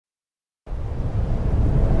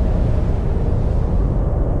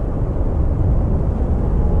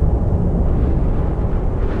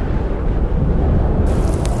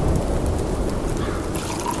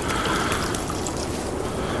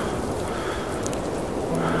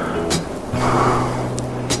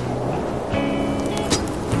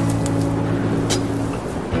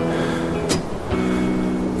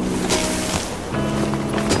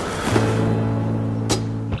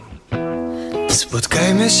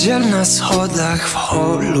Spotkajmy się na schodach w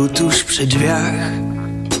holu tuż przy drzwiach,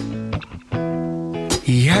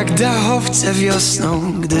 jak dachowce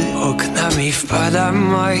wiosną, gdy oknami wpada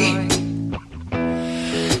maj.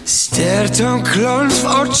 Stertą klątw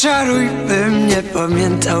oczaruj, bym nie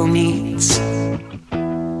pamiętał nic.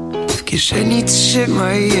 W kieszeni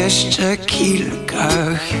trzymaj jeszcze kilka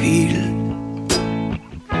chwil.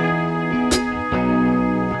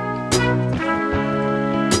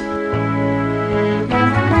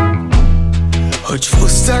 Choć w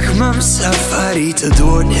ustach mam safari, to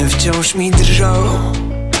dłonie wciąż mi drżą.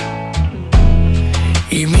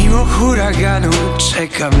 I mimo huraganu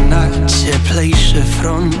czekam na cieplejszy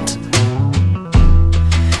front.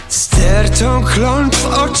 Stertą klątw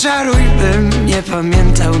oczaruj, bym nie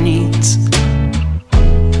pamiętał nic.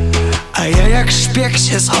 A ja jak szpieg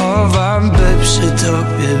się schowam, by przy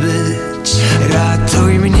tobie być.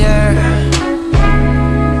 Ratuj mnie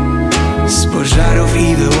z pożarów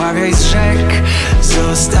i wyławiaj z rzek.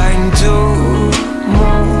 Zostań tu,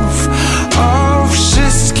 mów o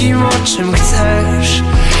wszystkim, o czym chcesz,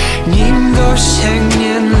 nim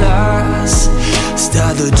dosięgnie nas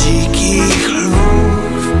stado dzikich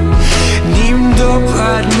lwów. Nim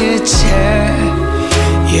dopadnie cię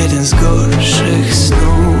jeden z gorszych snów.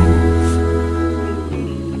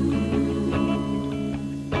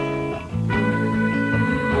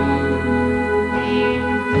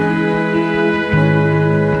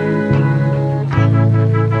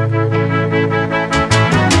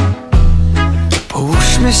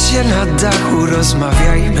 Połóżmy się na dachu,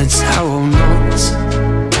 rozmawiajmy całą noc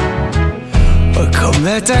o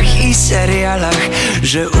kometach i serialach,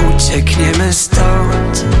 że uciekniemy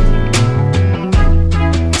stąd.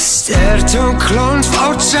 Stertą klątw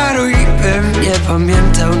oczaruj, bym nie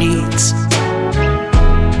pamiętał nic.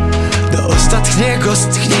 Do ostatniego z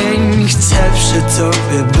tchnień chcę przy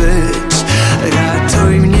tobie być.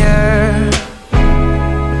 Ratuj mnie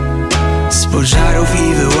z pożarów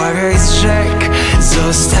i wyławiaj z rzek.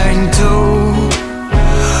 Zostań tu,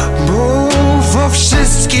 mów o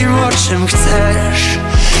wszystkim, o czym chcesz,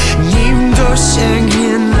 nim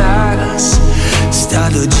dosięgnie nas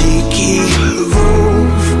stado dzikich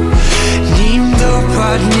lwów. Nim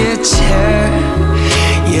dopadnie cię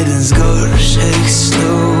jeden z gorszych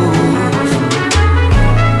snów.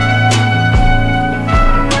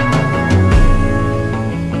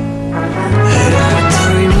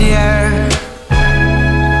 Ratuj mnie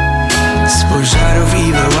z pożarów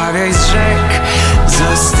i wyławiaj z rzek.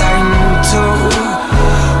 Zostań tu,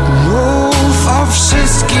 mów o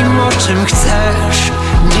wszystkim, o czym chcesz,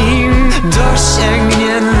 nim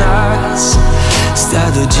dosięgnie nas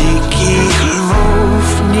stado dzikich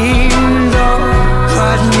lwów. Nim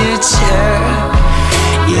dopadnie cię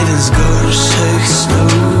jeden z gorszych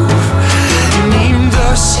snów. Nim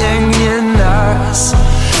dosięgnie nas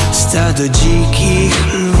stado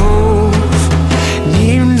dzikich lwów.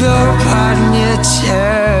 Nim dopadnie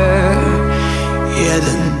cię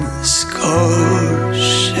jeden z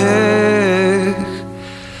gorszych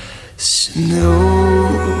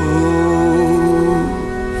snów.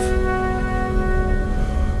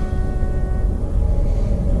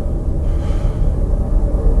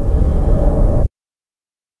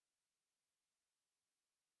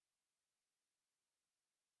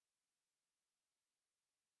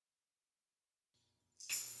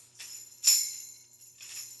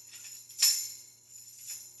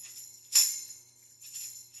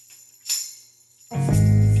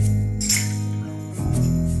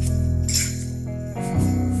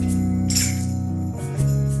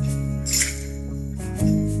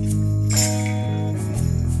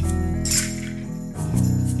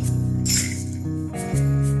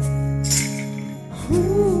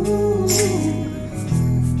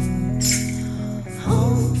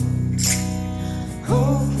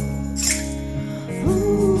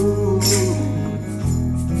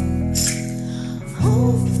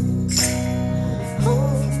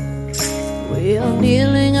 We are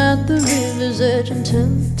kneeling at the river's edge and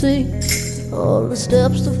tempting all the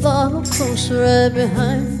steps to follow closer right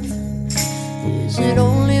behind. Is it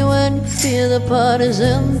only when you feel the pot is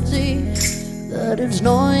empty that it's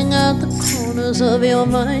gnawing at the corners of your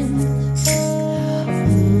mind?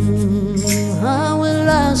 I will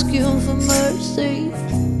ask you for mercy,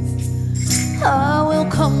 I will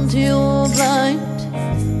come to you blind.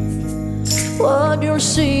 What you'll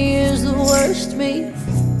see is the worst me,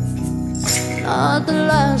 not the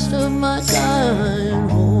last of my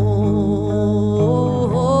kind. Oh,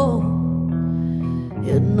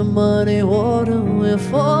 we're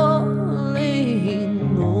falling.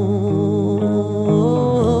 Oh,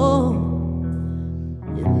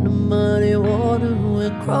 in the muddy water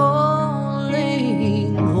we're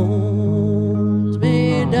crawling. Holds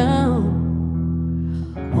me down,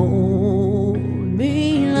 hold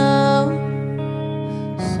me now,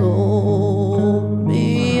 sold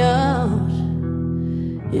me out.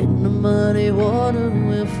 In the muddy water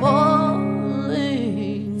we're falling.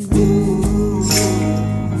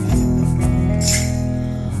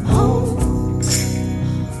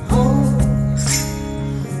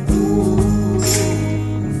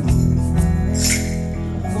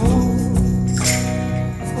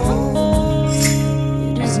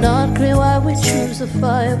 Why we choose the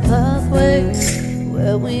fire pathway.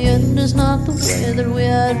 Where we end is not the way that we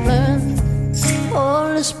had planned. All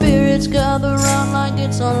the spirits gather round like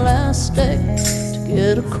it's our last day. To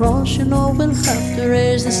get across, you know we'll have to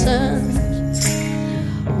raise the sand.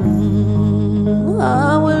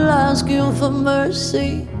 I will ask you for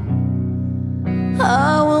mercy.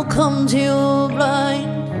 I will come to you blind.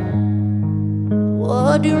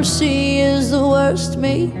 What you'll see is the worst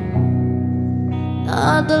me,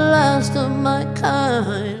 not the last of my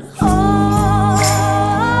kind. Oh,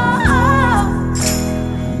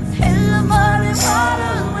 in the muddy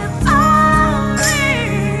waters we're falling.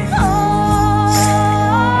 Oh,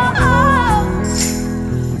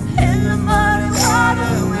 in the muddy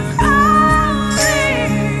waters we're falling.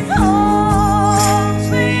 Hold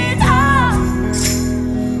me down,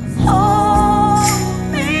 hold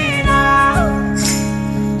me now,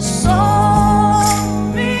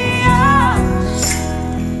 sold me out.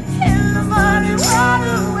 In the muddy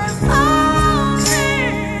water we're falling.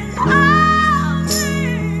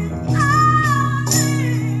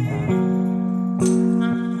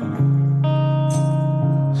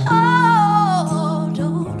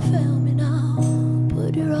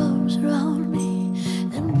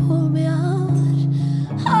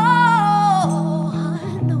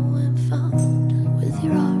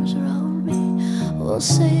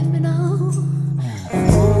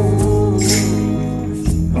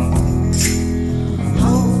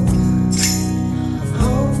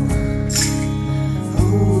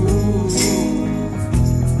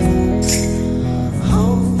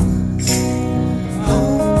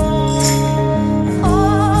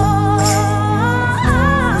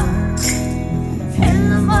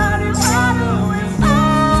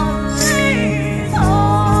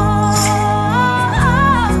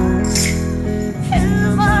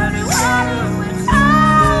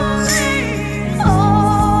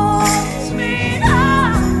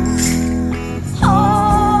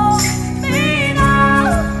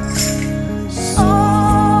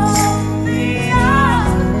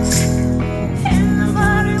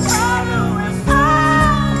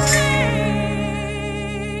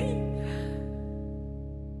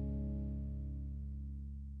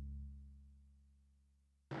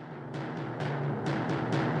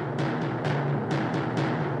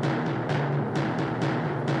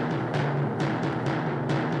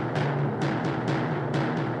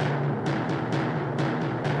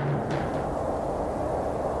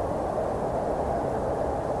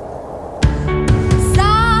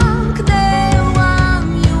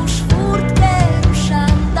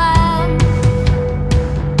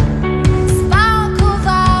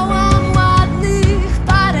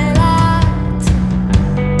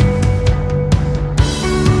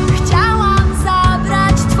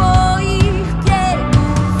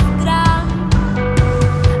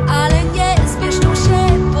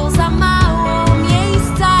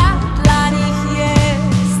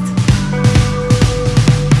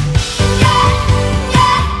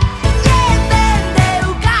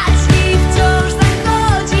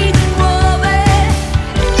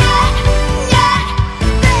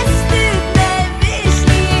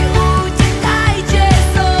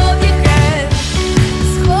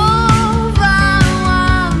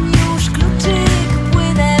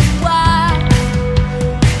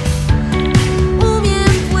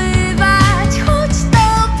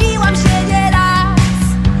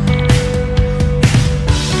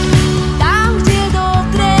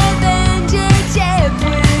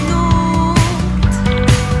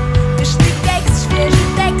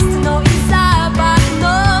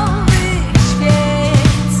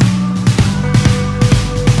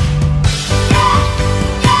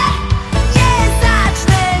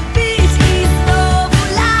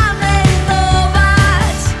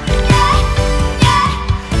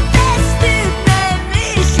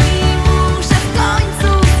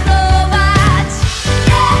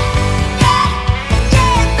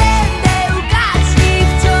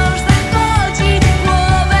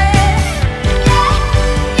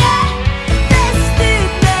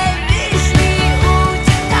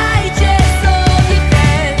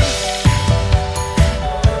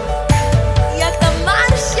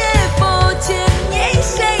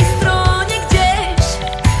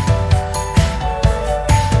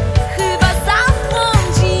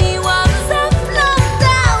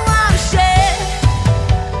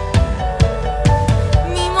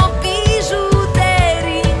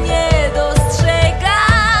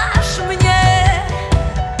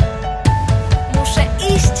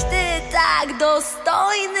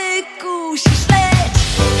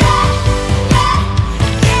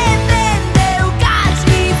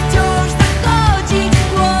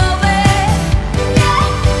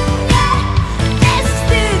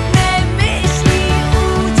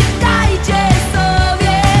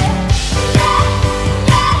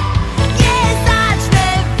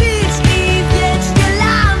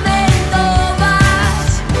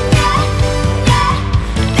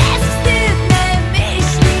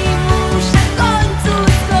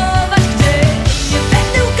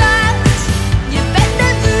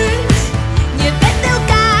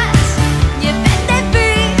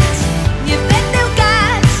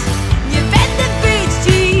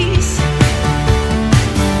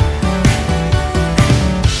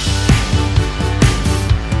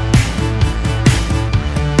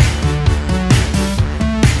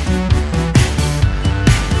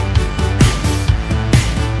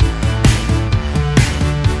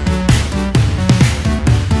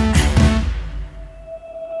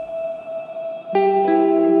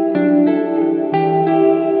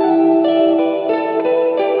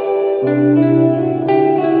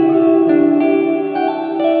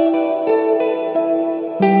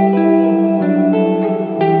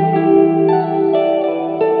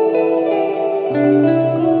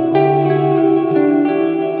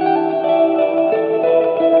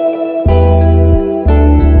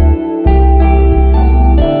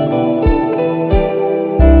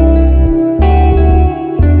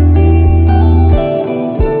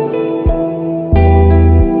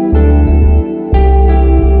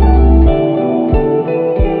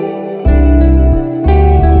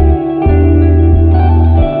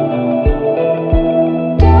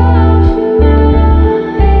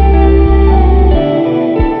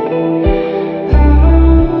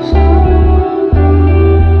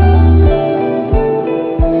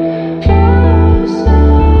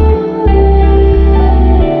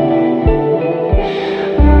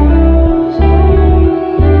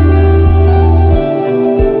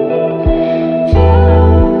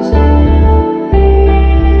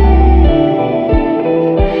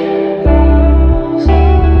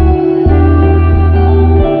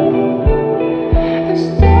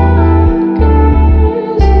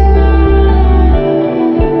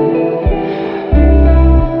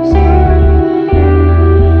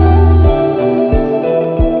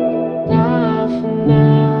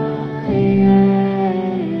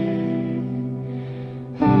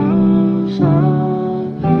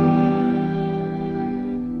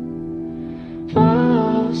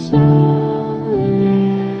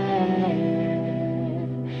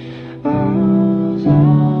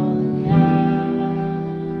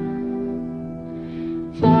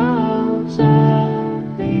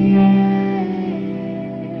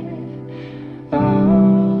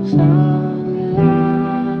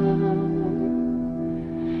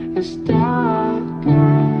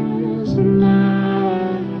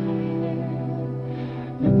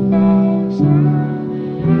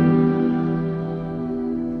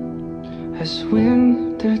 As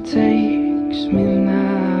winter takes me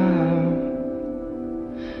now,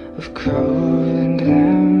 of cold and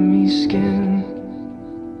clammy skin,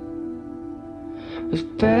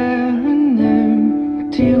 with bare and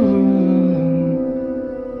empty room,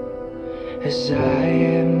 as I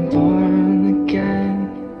am born again.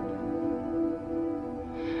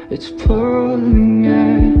 It's pulling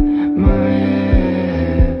at my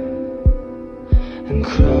hair and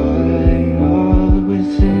crawling all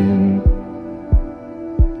within.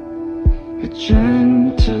 A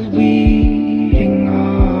gentle beating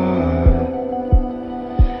heart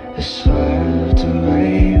is swept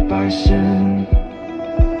away by sin.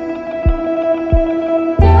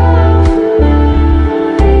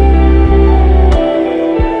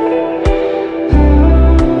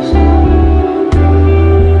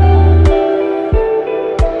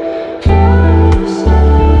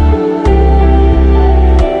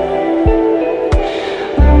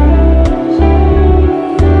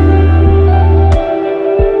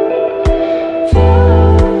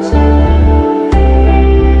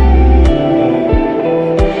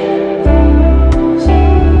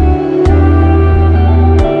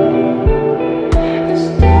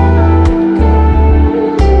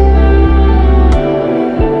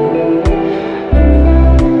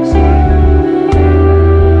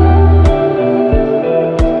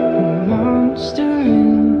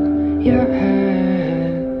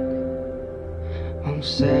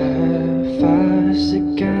 Surface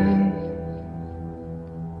again.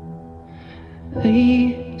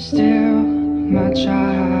 Be still, my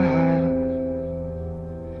child.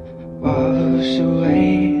 Wash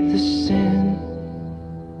away the sin,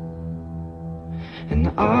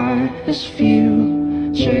 and I, as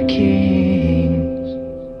future kings,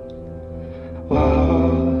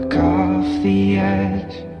 walk off the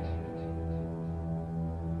edge.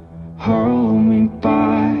 Hold me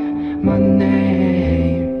by my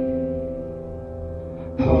name,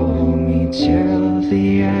 hold me till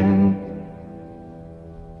the end.